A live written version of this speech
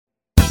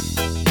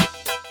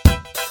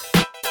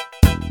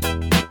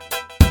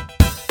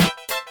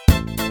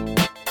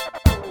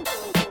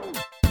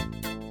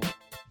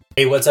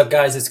Hey, what's up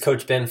guys? It's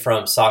Coach Ben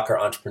from Soccer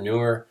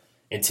Entrepreneur.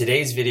 In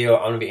today's video,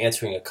 I'm going to be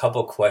answering a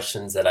couple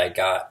questions that I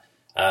got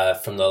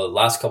from the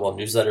last couple of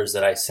newsletters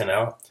that I sent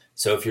out.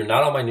 So if you're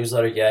not on my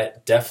newsletter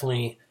yet,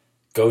 definitely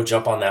go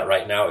jump on that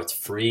right now. It's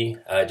free.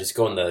 Just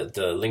go in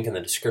the link in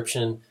the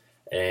description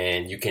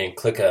and you can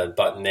click a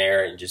button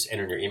there and just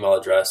enter your email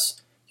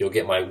address. You'll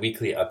get my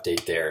weekly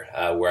update there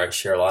where I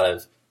share a lot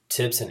of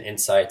tips and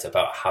insights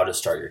about how to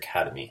start your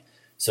academy.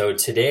 So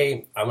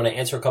today, I'm going to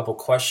answer a couple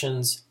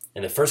questions.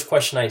 And the first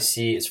question I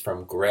see is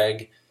from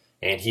Greg,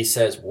 and he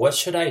says, what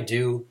should I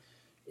do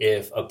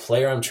if a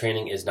player I'm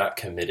training is not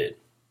committed?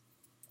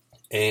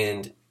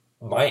 And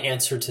my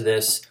answer to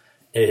this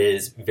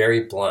is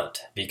very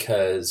blunt,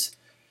 because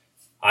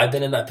I've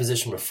been in that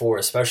position before,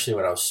 especially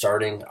when I was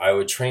starting. I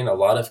would train a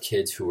lot of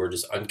kids who were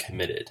just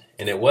uncommitted.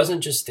 And it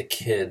wasn't just the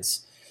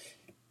kids,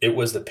 it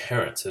was the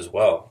parents as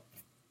well.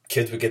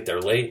 Kids would get there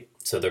late,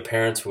 so their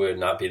parents would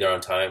not be there on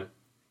time.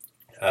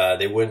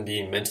 They wouldn't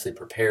be mentally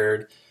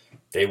prepared.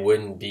 They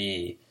wouldn't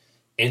be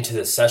into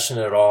the session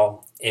at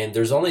all. And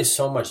there's only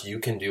so much you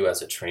can do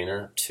as a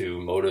trainer to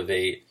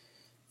motivate,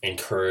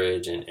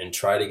 encourage, and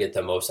try to get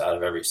the most out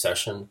of every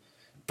session.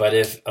 But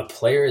if a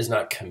player is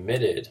not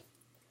committed,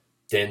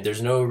 then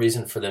there's no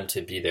reason for them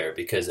to be there,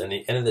 because at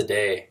the end of the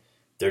day,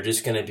 they're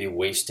just going to be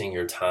wasting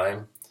your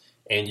time.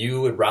 And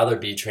you would rather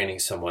be training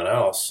someone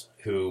else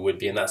who would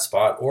be in that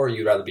spot, or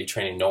you'd rather be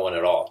training no one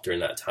at all during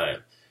that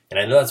time. And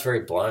I know that's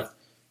very blunt,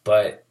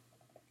 but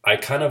I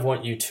kind of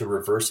want you to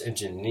reverse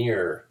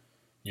engineer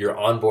your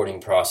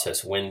onboarding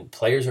process. When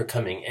players are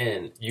coming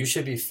in, you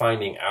should be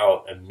finding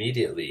out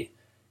immediately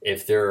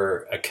if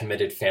they're a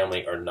committed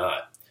family or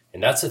not.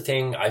 And that's the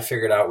thing I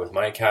figured out with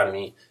my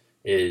academy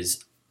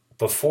is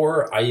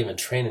before I even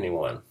train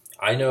anyone,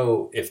 I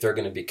know if they're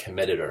going to be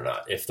committed or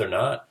not. If they're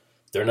not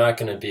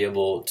going to be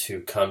able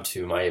to come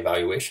to my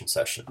evaluation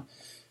session.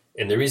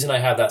 And the reason I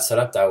have that set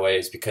up that way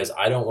is because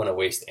I don't want to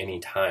waste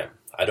any time.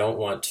 I don't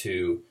want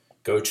to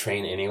go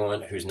train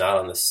anyone who's not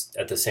on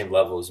at the same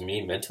level as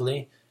me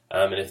mentally.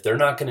 And if they're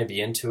not going to be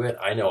into it,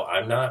 I know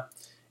I'm not.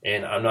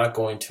 And I'm not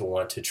going to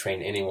want to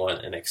train anyone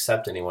and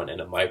accept anyone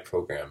into my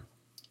program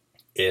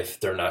if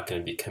they're not going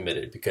to be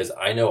committed, because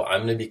I know I'm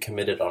going to be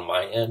committed on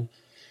my end.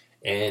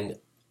 And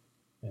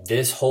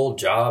this whole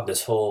job,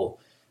 this whole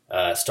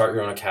Start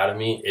Your Own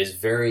Academy is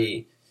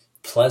very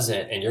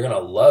pleasant, and you're going to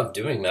love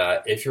doing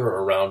that if you're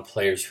around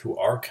players who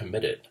are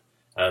committed.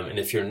 And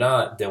if you're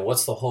not, then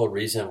what's the whole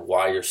reason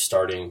why you're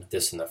starting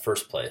this in the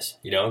first place?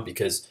 You know,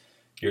 because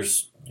you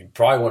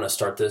probably want to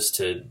start this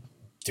to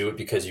do it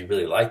because you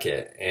really like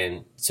it.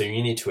 And so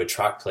you need to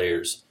attract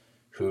players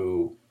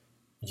who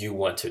you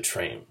want to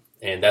train.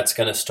 And that's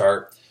going to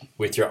start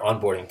with your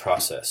onboarding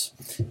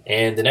process.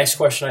 And the next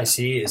question I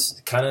see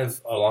is kind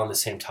of along the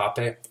same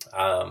topic.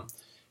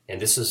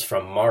 And this is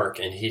from Mark,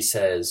 and he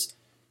says,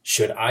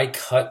 should I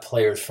cut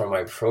players from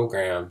my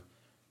program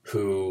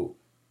who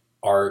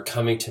are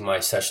coming to my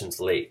sessions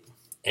late?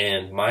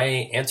 And my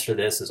answer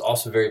to this is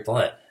also very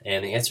blunt,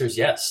 and the answer is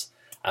yes.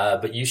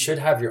 But you should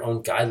have your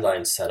own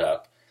guidelines set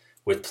up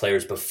with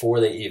players before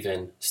they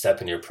even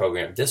step in your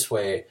program. This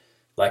way,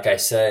 like I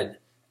said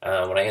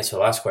when I answered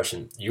the last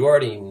question, you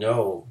already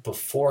know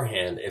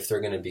beforehand if they're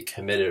going to be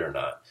committed or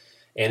not.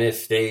 And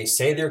if they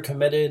say they're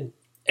committed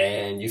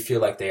and you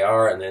feel like they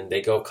are, and then they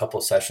go a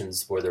couple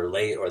sessions where they're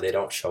late or they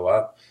don't show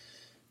up,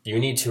 you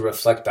need to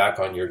reflect back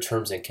on your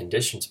terms and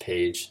conditions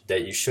page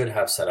that you should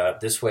have set up.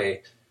 This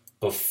way,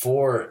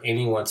 before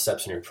anyone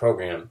steps in your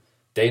program,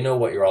 they know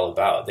what you're all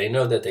about. They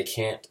know that they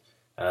can't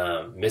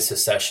miss a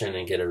session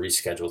and get a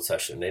rescheduled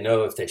session. They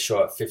know if they show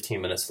up 15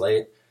 minutes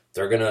late,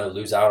 they're going to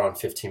lose out on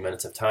 15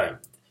 minutes of time.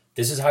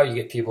 This is how you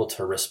get people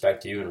to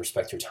respect you and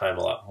respect your time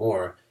a lot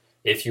more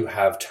if you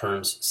have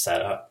terms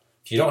set up.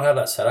 If you don't have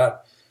that set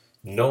up,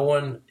 no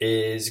one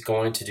is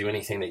going to do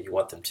anything that you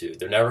want them to.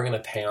 They're never going to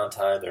pay on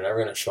time. They're never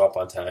going to show up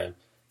on time.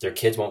 Their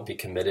kids won't be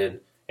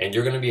committed. And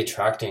you're going to be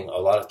attracting a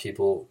lot of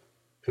people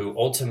who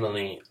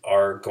ultimately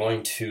are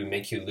going to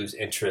make you lose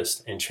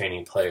interest in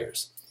training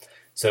players.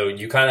 So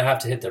you kind of have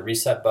to hit the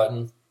reset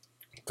button,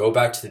 go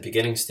back to the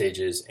beginning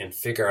stages, and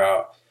figure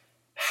out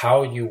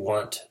how you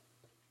want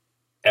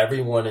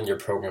everyone in your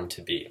program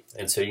to be.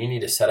 And so you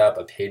need to set up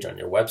a page on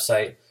your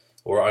website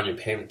or on your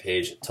payment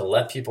page to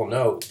let people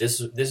know this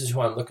is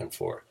who I'm looking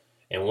for.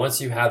 And once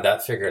you have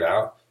that figured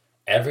out,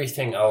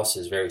 everything else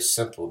is very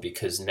simple,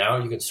 because now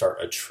you can start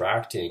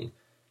attracting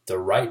the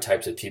right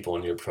types of people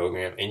in your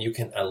program, and you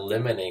can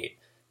eliminate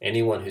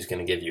anyone who's going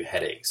to give you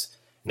headaches.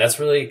 And that's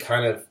really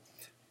kind of,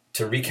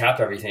 to recap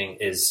everything,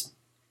 is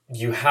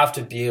you have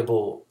to be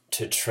able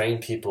to train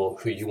people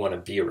who you want to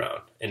be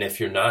around. And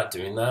if you're not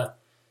doing that,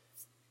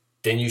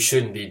 then you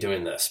shouldn't be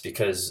doing this,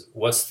 because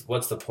what's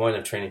the point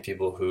of training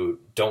people who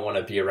don't want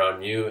to be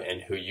around you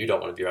and who you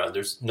don't want to be around?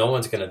 No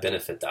one's going to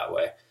benefit that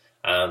way.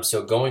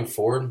 So going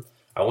forward,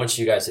 I want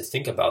you guys to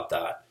think about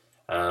that.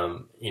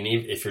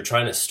 If you're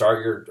trying to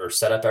start or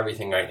set up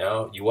everything right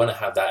now, you want to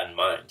have that in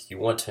mind. You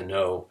want to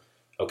know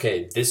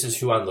okay, this is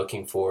who I'm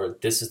looking for.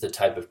 This is the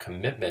type of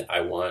commitment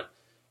I want.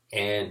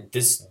 And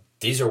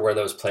these are where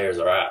those players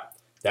are at.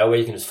 That way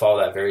you can just follow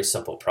that very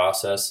simple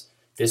process.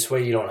 This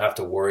way you don't have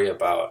to worry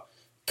about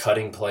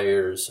cutting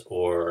players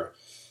or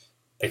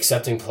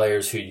accepting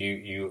players who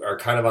you are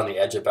kind of on the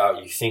edge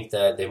about. You think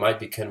that they might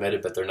be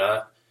committed, but they're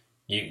not.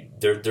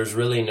 There's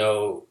really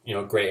no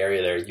gray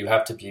area there. You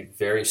have to be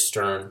very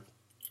stern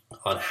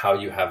on how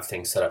you have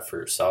things set up for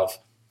yourself,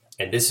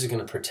 and this is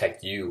going to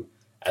protect you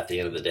at the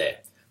end of the day.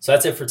 So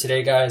that's it for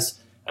today, guys.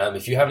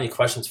 If you have any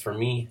questions for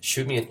me,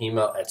 shoot me an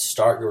email at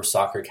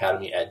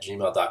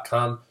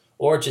startyoursocceracademy@gmail.com,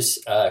 or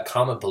just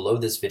comment below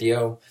this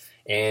video.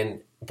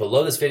 And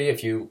below this video,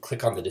 if you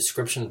click on the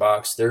description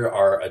box, there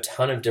are a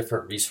ton of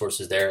different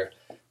resources there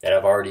that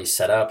I've already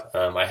set up.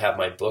 I have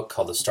my book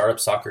called The Startup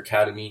Soccer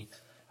Academy.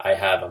 I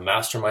have a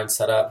mastermind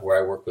set up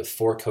where I work with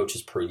 4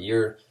 coaches per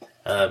year.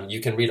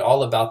 You can read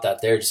all about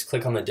that there. Just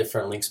click on the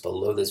different links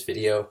below this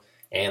video,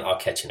 and I'll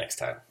catch you next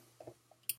time.